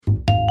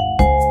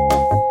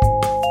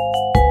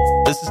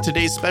This is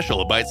today's special,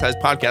 a bite-sized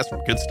podcast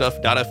from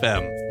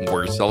goodstuff.fm.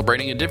 We're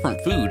celebrating a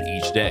different food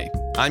each day.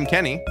 I'm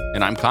Kenny,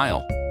 And I'm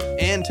Kyle.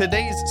 and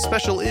today's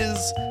special is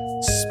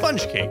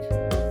sponge cake.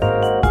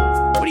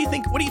 What do you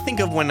think? What do you think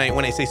of when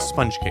I say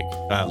sponge cake,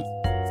 Kyle?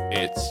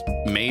 It's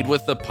made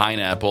with the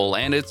pineapple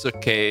and it's a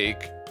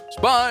cake.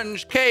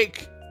 Sponge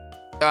cake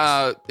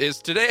is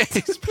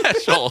today's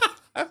special.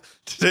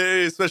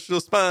 Today's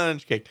special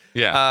sponge cake.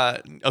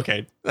 Yeah.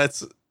 Okay.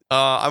 That's.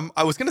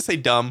 I was gonna say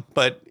dumb,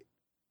 but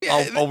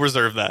Yeah, I'll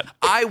reserve that.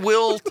 I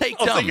will take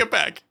I'll dumb. take it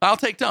back. I'll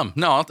take dumb.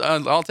 No,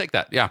 I'll take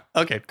that. Yeah.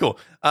 Okay. Cool.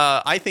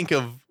 I think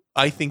of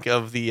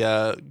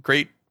the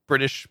Great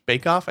British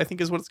Bake Off, I think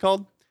is what it's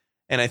called.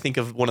 And I think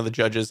of one of the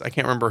judges. I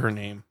can't remember her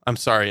name. I'm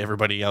sorry,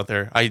 everybody out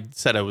there. I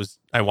said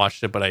I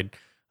watched it, but I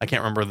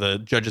can't remember the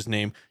judge's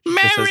name. She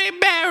just says, Mary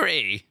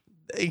Berry.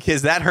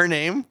 is that her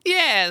name?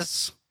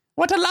 Yes.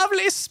 What a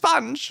lovely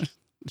sponge.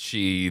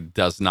 She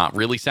does not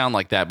really sound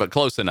like that, but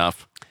close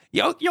enough.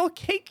 Your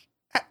cake,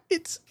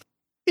 it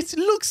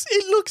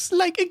looks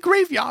like a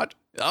graveyard.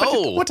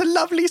 Oh. What a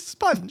lovely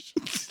sponge.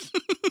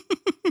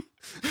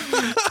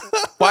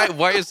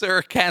 Why is there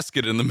a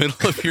casket in the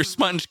middle of your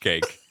sponge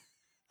cake?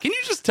 Can you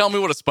just tell me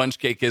what a sponge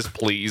cake is,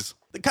 please?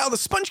 Kyle, the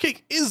sponge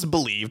cake is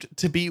believed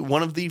to be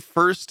one of the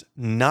first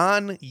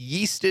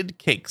non-yeasted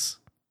cakes.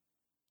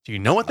 Do you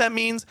know what that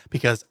means?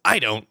 Because I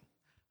don't.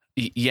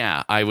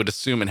 Yeah, I would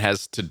assume it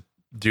has to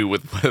do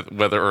with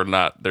whether or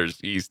not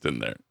there's yeast in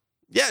there.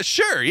 Yeah,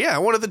 sure. Yeah,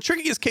 one of the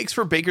trickiest cakes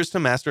for bakers to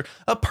master.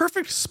 A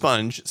perfect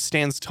sponge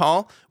stands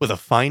tall with a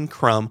fine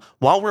crumb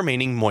while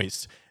remaining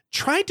moist.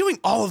 Try doing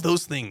all of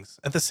those things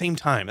at the same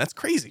time. That's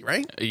crazy,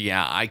 right?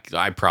 Yeah,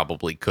 I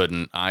probably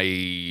couldn't.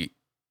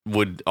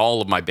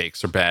 All of my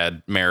bakes are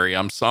bad, Mary.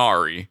 I'm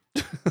sorry.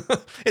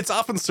 It's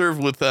often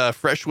served with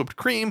fresh whipped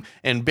cream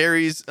and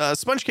berries.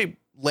 Sponge cake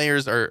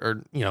layers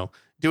are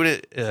doing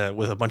it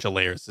with a bunch of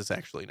layers is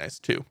actually nice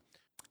too.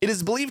 It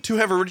is believed to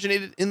have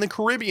originated in the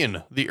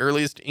Caribbean. The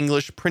earliest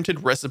English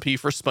printed recipe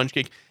for sponge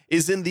cake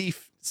is in the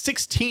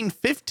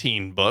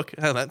 1615 book.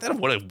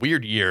 What a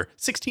weird year.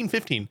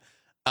 1615.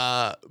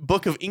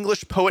 Book of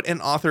English poet and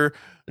author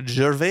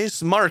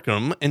Gervase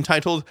Markham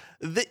entitled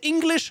The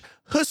English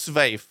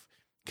Huswife,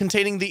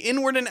 containing the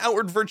inward and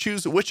outward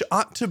virtues which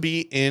ought to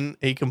be in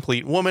a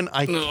complete woman.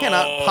 I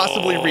cannot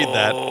possibly read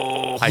that.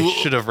 I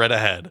should have read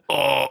ahead.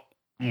 Blah.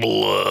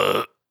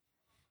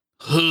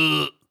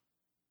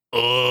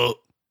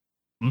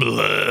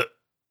 Blah.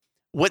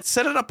 What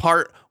set it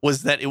apart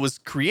was that it was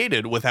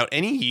created without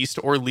any yeast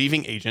or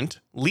leavening agent.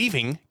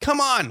 Leavening?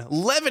 Come on,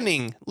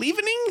 leavening.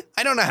 Leavening?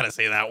 I don't know how to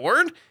say that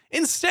word.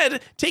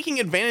 Instead, taking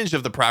advantage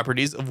of the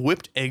properties of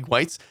whipped egg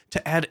whites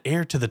to add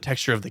air to the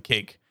texture of the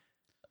cake.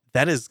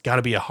 That has got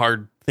to be a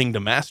hard thing to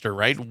master,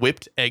 right?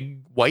 Whipped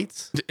egg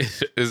whites?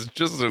 It's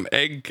just an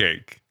egg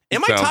cake.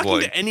 Am I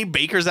talking to any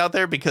bakers out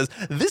there? Because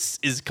this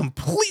is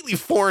completely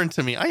foreign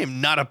to me. I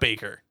am not a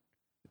baker.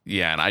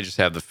 Yeah, and I just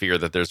have the fear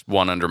that there's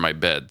one under my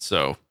bed,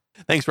 so...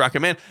 Thanks, Rocket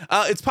Man.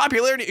 Its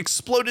popularity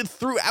exploded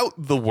throughout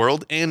the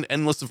world, and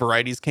endless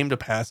varieties came to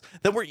pass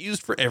that were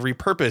used for every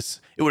purpose.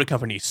 It would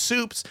accompany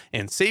soups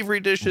and savory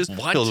dishes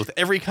filled with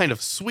every kind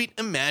of sweet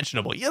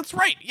imaginable. Yeah, that's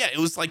right. Yeah, it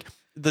was like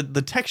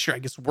the texture, I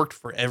guess, worked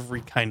for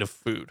every kind of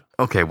food.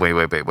 Okay, wait.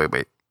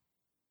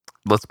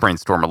 Let's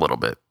brainstorm a little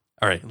bit.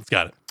 All right, let's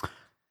got it.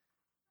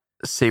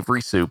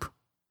 Savory soup,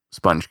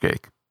 sponge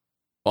cake.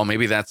 Well,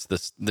 maybe that's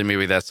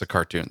the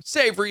cartoon.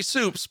 Savory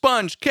soup,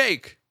 sponge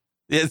cake.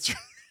 It's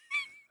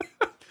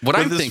what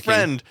I'm his thinking.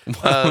 friend,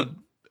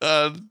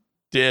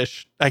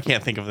 dish. I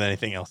can't think of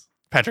anything else.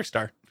 Patrick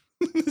Star.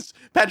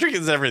 Patrick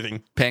is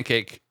everything.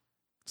 Pancake,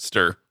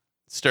 stir.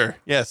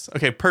 Yes.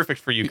 Okay.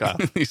 Perfect for you, Kyle.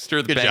 You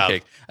stir the Good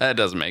pancake. That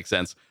doesn't make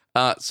sense.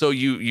 So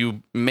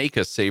you make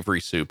a savory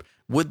soup.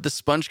 Would the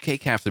sponge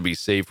cake have to be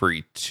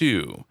savory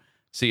too?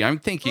 See, I'm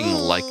thinking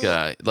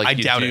I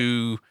you doubt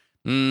do.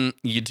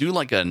 You do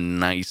like a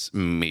nice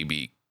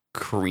maybe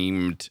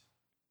creamed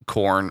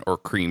corn or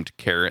creamed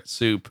carrot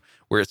soup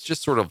where it's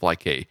just sort of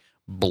like a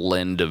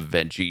blend of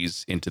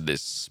veggies into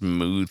this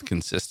smooth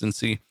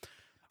consistency.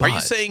 Are you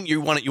saying you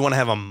want to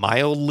have a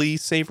mildly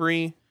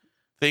savory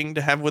thing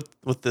to have with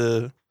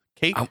the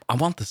cake? I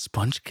want the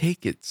sponge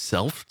cake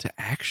itself to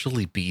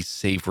actually be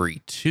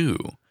savory too.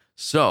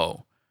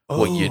 So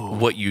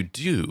what you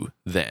do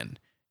then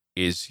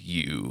is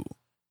you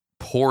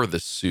pour the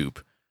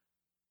soup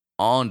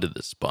onto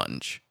the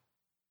sponge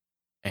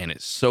and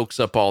it soaks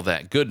up all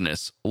that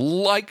goodness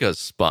like a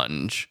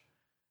sponge.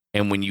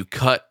 And when you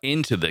cut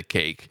into the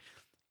cake,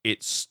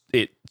 it's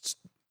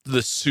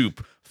the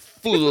soup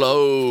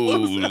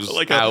flows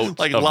like out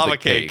of lava the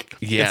cake.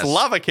 Yes. It's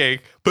lava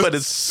cake, but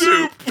it's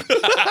soup.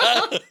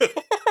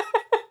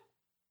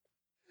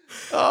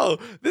 Oh,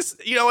 this,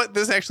 you know what?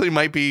 This actually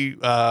might be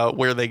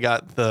where they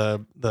got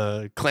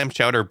the clam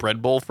chowder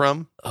bread bowl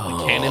from.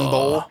 The cannon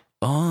bowl.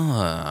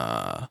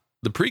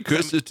 The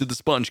precursor to the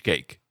sponge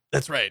cake.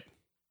 That's right.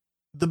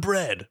 The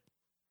bread.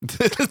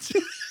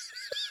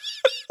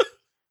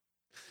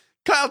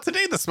 Kyle,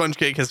 today the sponge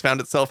cake has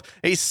found itself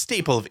a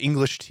staple of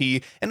English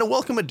tea and a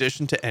welcome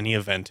addition to any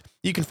event.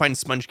 You can find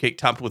sponge cake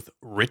topped with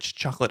rich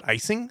chocolate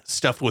icing,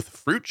 stuffed with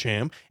fruit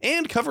jam,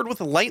 and covered with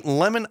light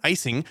lemon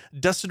icing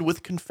dusted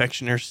with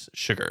confectioner's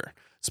sugar.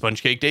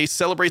 Sponge Cake Day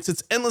celebrates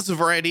its endless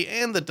variety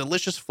and the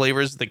delicious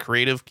flavors the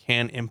creative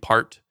can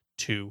impart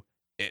to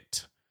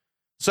it.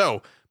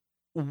 So,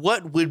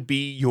 what would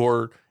be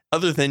your,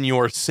 other than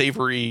your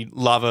savory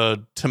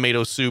lava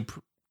tomato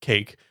soup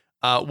cake,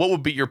 what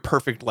would be your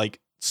perfect, like,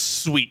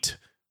 sweet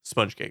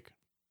sponge cake?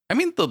 I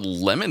mean, the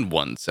lemon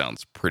one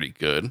sounds pretty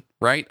good,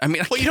 right? I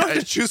mean, Well, you don't have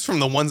to choose from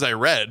the ones I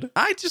read.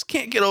 I just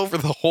can't get over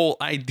the whole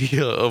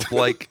idea of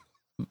like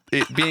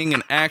it being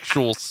an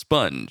actual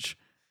sponge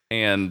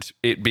and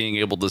it being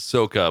able to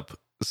soak up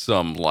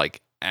some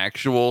like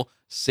actual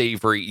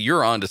savory.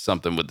 You're onto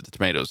something with the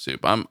tomato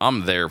soup.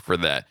 I'm there for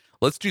that.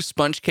 Let's do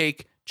sponge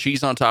cake,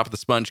 cheese on top of the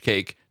sponge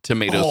cake,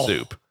 tomato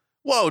soup.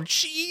 Whoa,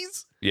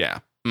 cheese! Yeah.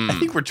 I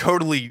think we're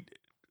totally.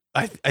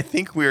 I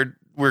think we're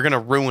gonna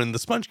ruin the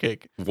sponge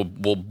cake.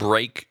 We'll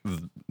break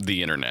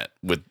the internet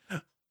with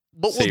What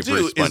we'll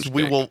savory do sponge is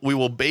we cake.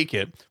 will bake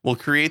it. We'll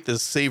create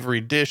this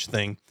savory dish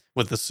thing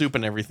with the soup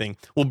and everything.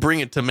 We'll bring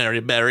it to Mary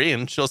Berry,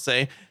 and she'll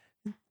say,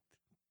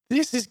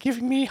 "This is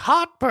giving me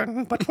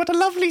heartburn, but what a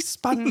lovely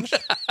sponge."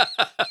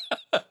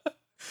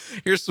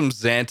 Here's some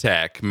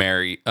Zantac,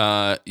 Mary.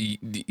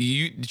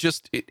 You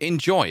just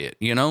enjoy it,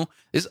 you know?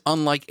 It's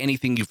unlike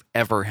anything you've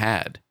ever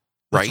had,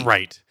 right? That's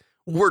right.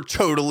 We're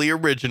totally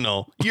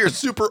original. You're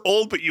super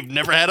old, but you've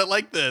never had it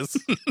like this.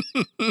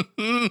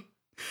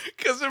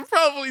 Because it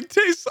probably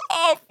tastes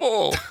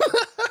awful.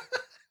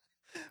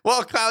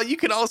 Well, Kyle, you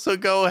can also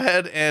go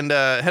ahead and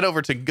head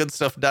over to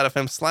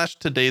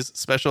goodstuff.fm/today's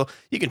special.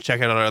 You can check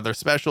out our other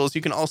specials.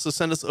 You can also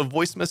send us a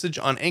voice message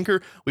on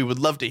Anchor. We would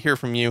love to hear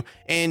from you.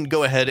 And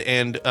go ahead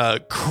and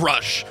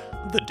crush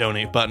the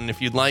donate button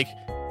if you'd like.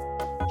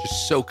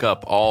 Just soak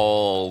up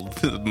all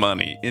the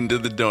money into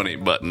the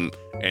donate button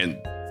and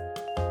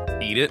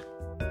eat it.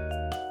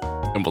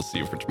 And we'll see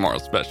you for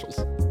tomorrow's specials.